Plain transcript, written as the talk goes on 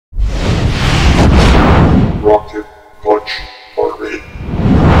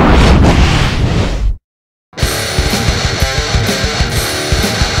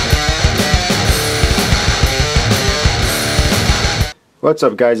What's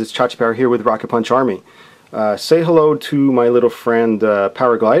up, guys? It's Chachi Power here with Rocket Punch Army. Say hello to my little friend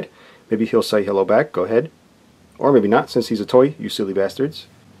Powerglide. Maybe he'll say hello back. Go ahead. Or maybe not, since he's a toy, you silly bastards.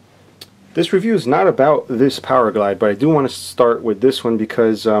 This review is not about this Powerglide, but I do want to start with this one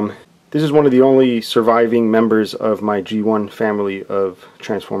because this is one of the only surviving members of my G1 family of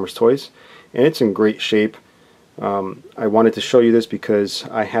Transformers toys, and it's in great shape. I wanted to show you this because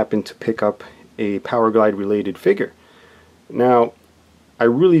I happened to pick up a Powerglide related figure. Now, I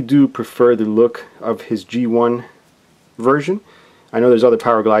really do prefer the look of his G1 version. I know there's other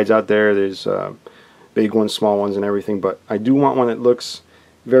Powerglides out there, there's big ones, small ones and everything, but I do want one that looks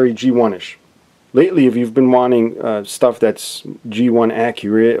very G1-ish. Lately, if you've been wanting stuff that's G1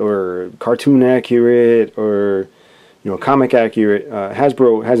 accurate or cartoon accurate or comic accurate,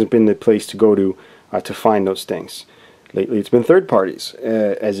 Hasbro hasn't been the place to go to find those things. Lately it's been third parties,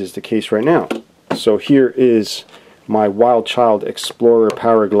 as is the case right now. So here is my Wild Child Explorer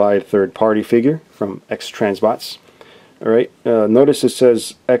Powerglide third-party figure from XTransbots. Alright, notice it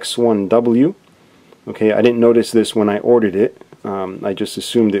says X1W. Okay, I didn't notice this when I ordered it. I just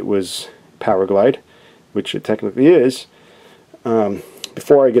assumed it was Powerglide, which it technically is.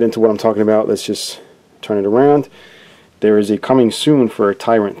 Before I get into what I'm talking about, let's just turn it around. There is a coming soon for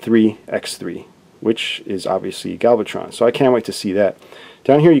Tyrant 3 X3, which is obviously Galvatron, so I can't wait to see that.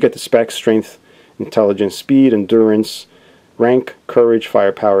 Down here you get the specs: strength, intelligence, speed, endurance, rank, courage,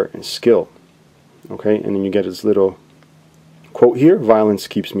 firepower, and skill. Okay, and then you get his little quote here: "Violence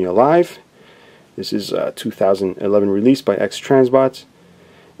keeps me alive." This is 2011 release by XTransbots,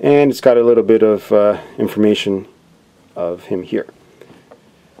 and it's got a little bit of information of him here.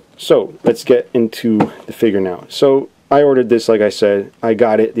 So let's get into the figure now. So I ordered this, like I said. I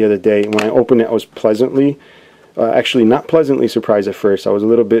got it the other day, and when I opened it I was pleasantly, actually not pleasantly surprised at first. I was a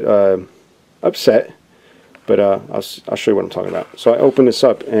little bit upset, but I'll show you what I'm talking about. So I opened this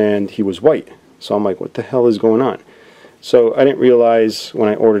up and he was white, so I'm like, what the hell is going on? So I didn't realize when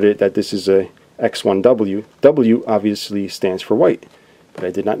I ordered it that this is a X1W. W obviously stands for white, but I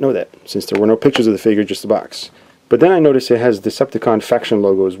did not know that since there were no pictures of the figure, just the box. But then I noticed it has Decepticon faction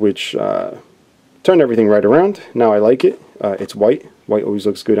logos, which turned everything right around. Now I like it. It's white. White always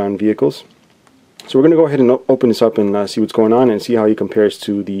looks good on vehicles. So we're going to go ahead and open this up and see what's going on and see how he compares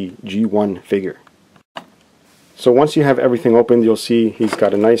to the G1 figure. So once you have everything opened, you'll see he's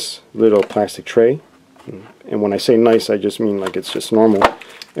got a nice little plastic tray. And when I say nice, I just mean like it's just normal.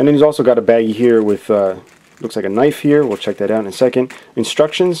 And then he's also got a baggie here with, looks like a knife here. We'll check that out in a second.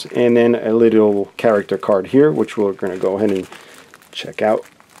 Instructions, and then a little character card here, which we're going to go ahead and check out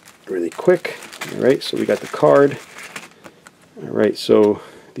really quick. Alright, so we got the card. Alright, so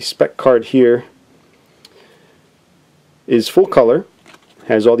the spec card here is full color,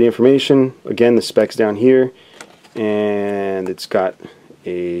 has all the information, again the specs down here, and it's got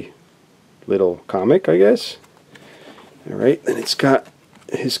a little comic, I guess. Alright, and it's got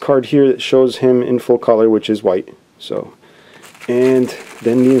his card here that shows him in full color, which is white. So, and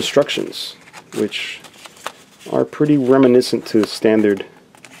then the instructions, which are pretty reminiscent to standard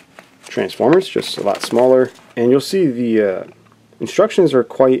Transformers, just a lot smaller. And you'll see the instructions are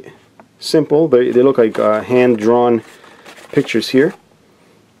quite simple. They look like hand-drawn pictures here.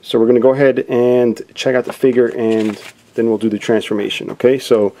 So we're going to go ahead and check out the figure, and then we'll do the transformation. Okay,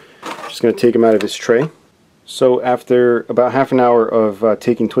 so I'm just going to take him out of his tray. So after about half an hour of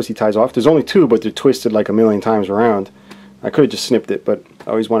taking twisty ties off, there's only two, but they're twisted like a million times around. I could have just snipped it, but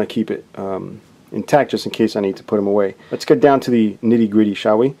I always want to keep it intact just in case I need to put them away. Let's get down to the nitty-gritty,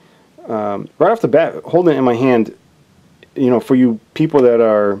 shall we? Right off the bat, holding it in my hand, for you people that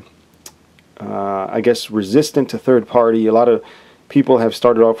are I guess resistant to third party, a lot of people have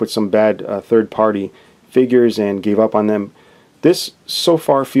started off with some bad third party figures and gave up on them. This so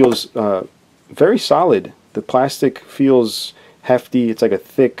far feels very solid. The plastic feels hefty. It's like a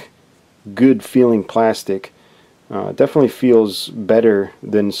thick, good feeling plastic. Definitely feels better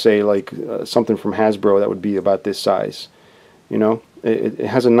than, say, like something from Hasbro that would be about this size. It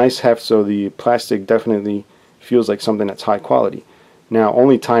has a nice heft, so the plastic definitely feels like something that's high quality. Now,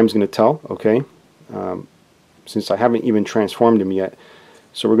 only time's going to tell, okay, since I haven't even transformed him yet.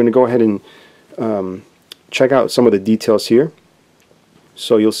 So we're going to go ahead and check out some of the details here.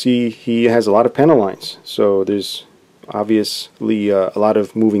 So you'll see he has a lot of panel lines. So there's obviously a lot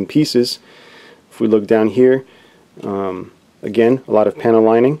of moving pieces. If we look down here, again, a lot of panel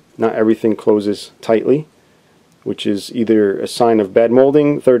lining. Not everything closes tightly, which is either a sign of bad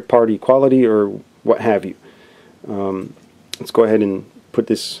molding, third-party quality, or what have you. Let's go ahead and put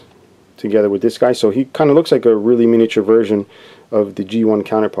this together with this guy. So he kind of looks like a really miniature version of the G1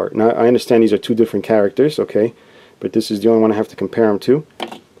 counterpart. Now, I understand these are two different characters, okay? but this is the only one I have to compare them to.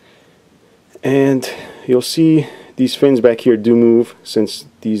 And you'll see these fins back here do move, since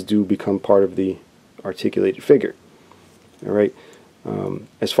these do become part of the articulated figure. Alright,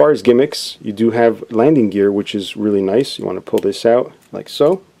 as far as gimmicks, you do have landing gear, which is really nice. You want to pull this out like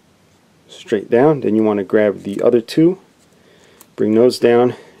so, straight down. Then you want to grab the other two, bring those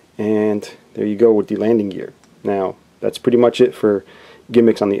down, and there you go with the landing gear. Now, that's pretty much it for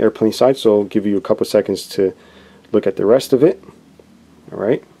gimmicks on the airplane side, so I'll give you a couple seconds to look at the rest of it.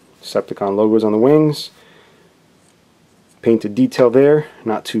 Alright, Decepticon logos on the wings, painted detail there,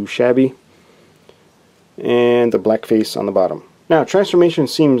 not too shabby, and the black face on the bottom. Now, transformation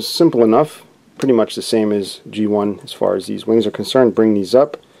seems simple enough, pretty much the same as G1 as far as these wings are concerned. Bring these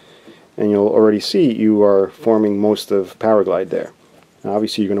up, and you'll already see you are forming most of Powerglide there. Now,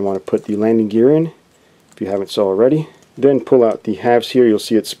 obviously, you're going to want to put the landing gear in, if you haven't so already. Then pull out the halves here. You'll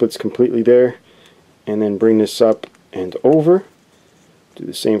see it splits completely there, and then bring this up and over. Do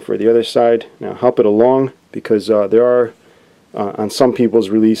the same for the other side. Now, help it along, because there are, on some people's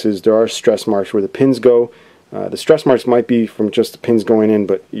releases, there are stress marks where the pins go. The stress marks might be from just the pins going in,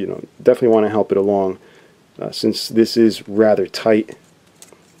 but you know, definitely want to help it along, since this is rather tight.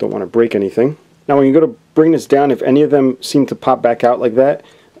 Don't want to break anything. Now, when you go to bring this down, if any of them seem to pop back out like that,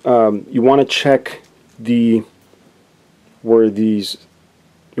 you want to check you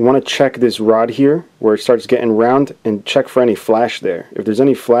want to check this rod here where it starts getting round, and check for any flash there. If there's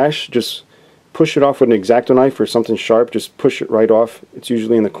any flash, just push it off with an X-Acto knife or something sharp. Just push it right off. It's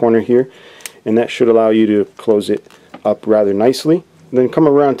usually in the corner here, and that should allow you to close it up rather nicely. Then come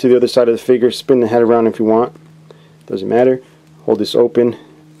around to the other side of the figure, spin the head around if you want, doesn't matter. Hold this open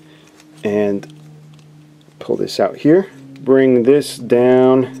and pull this out here. Bring this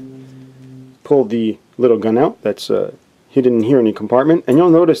down, pull the little gun out that's hidden in here in the compartment, and you'll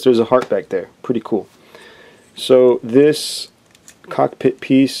notice there's a heart back there. Pretty cool. So this cockpit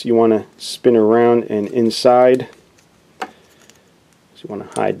piece, you want to spin around and inside, so you want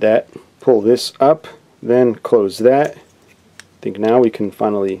to hide that. Pull this up, then close that. I think now we can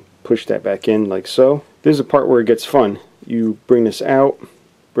finally push that back in like so. This is the part where it gets fun. You bring this out,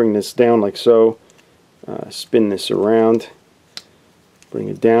 bring this down like so, spin this around, bring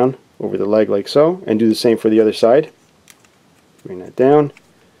it down over the leg like so, and do the same for the other side. Bring that down,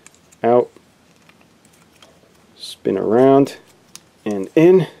 out, spin around, and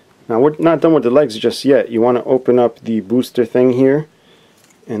in. Now, we're not done with the legs just yet. You want to open up the booster thing here,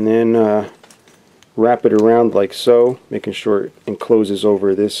 and then wrap it around like so, making sure it encloses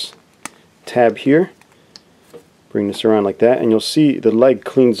over this tab here. Bring this around like that, and you'll see the leg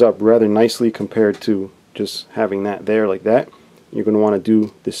cleans up rather nicely compared to just having that there like that. You're going to want to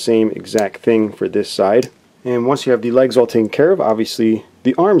do the same exact thing for this side. And once you have the legs all taken care of, obviously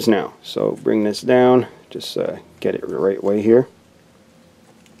the arms now. So bring this down, just get it the right way here.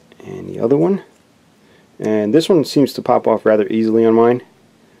 And the other one. And this one seems to pop off rather easily on mine.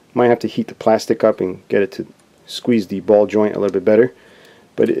 Might have to heat the plastic up and get it to squeeze the ball joint a little bit better,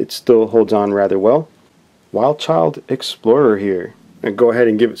 but it still holds on rather well. Wild Child Explorer here. And go ahead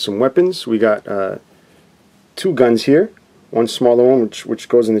and give it some weapons. We got two guns here. One smaller one which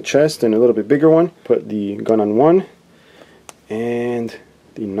goes in the chest, and a little bit bigger one. Put the gun on one and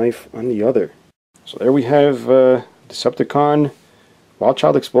the knife on the other. So there we have Decepticon Wild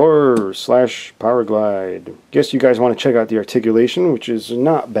Child Explorer / Powerglide. Guess you guys want to check out the articulation, which is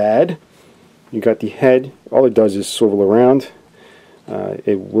not bad. You got the head. All it does is swivel around.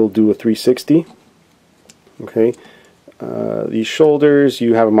 It will do a 360. Okay. The shoulders,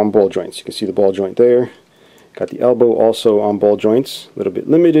 you have them on ball joints. You can see the ball joint there. Got the elbow also on ball joints. A little bit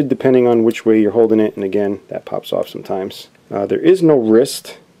limited depending on which way you're holding it, and again, that pops off sometimes. There is no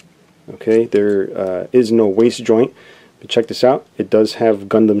wrist. Okay, there is no waist joint. But check this out. It does have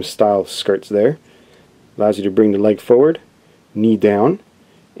Gundam style skirts there. Allows you to bring the leg forward, knee down,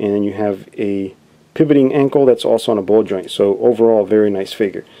 and then you have a pivoting ankle that's also on a ball joint. So overall, very nice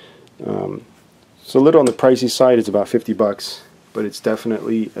figure. It's a little on the pricey side. It's about 50 bucks, but it's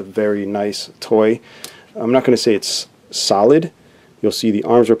definitely a very nice toy. I'm not going to say it's solid. You'll see the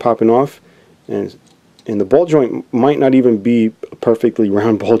arms are popping off, and the ball joint might not even be a perfectly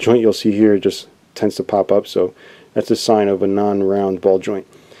round ball joint. You'll see here it just tends to pop up, so that's a sign of a non-round ball joint.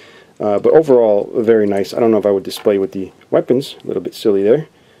 But overall, very nice. I don't know if I would display with the weapons. A little bit silly there.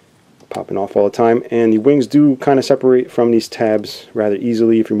 Popping off all the time. And the wings do kind of separate from these tabs rather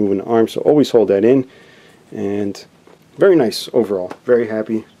easily if you're moving the arms, so always hold that in. And very nice overall. Very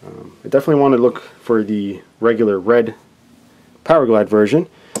happy. I definitely want to look for the regular red Powerglide version,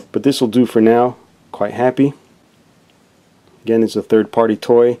 but this will do for now. Quite happy. Again, it's a third-party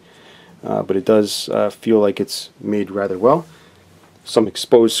toy. but it does feel like it's made rather well. Some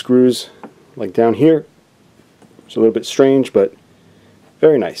exposed screws like down here. It's a little bit strange, but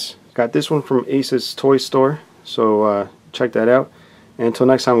very nice. Got this one from Ace's toy store, so check that out. And until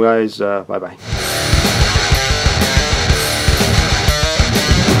next time, guys, bye bye.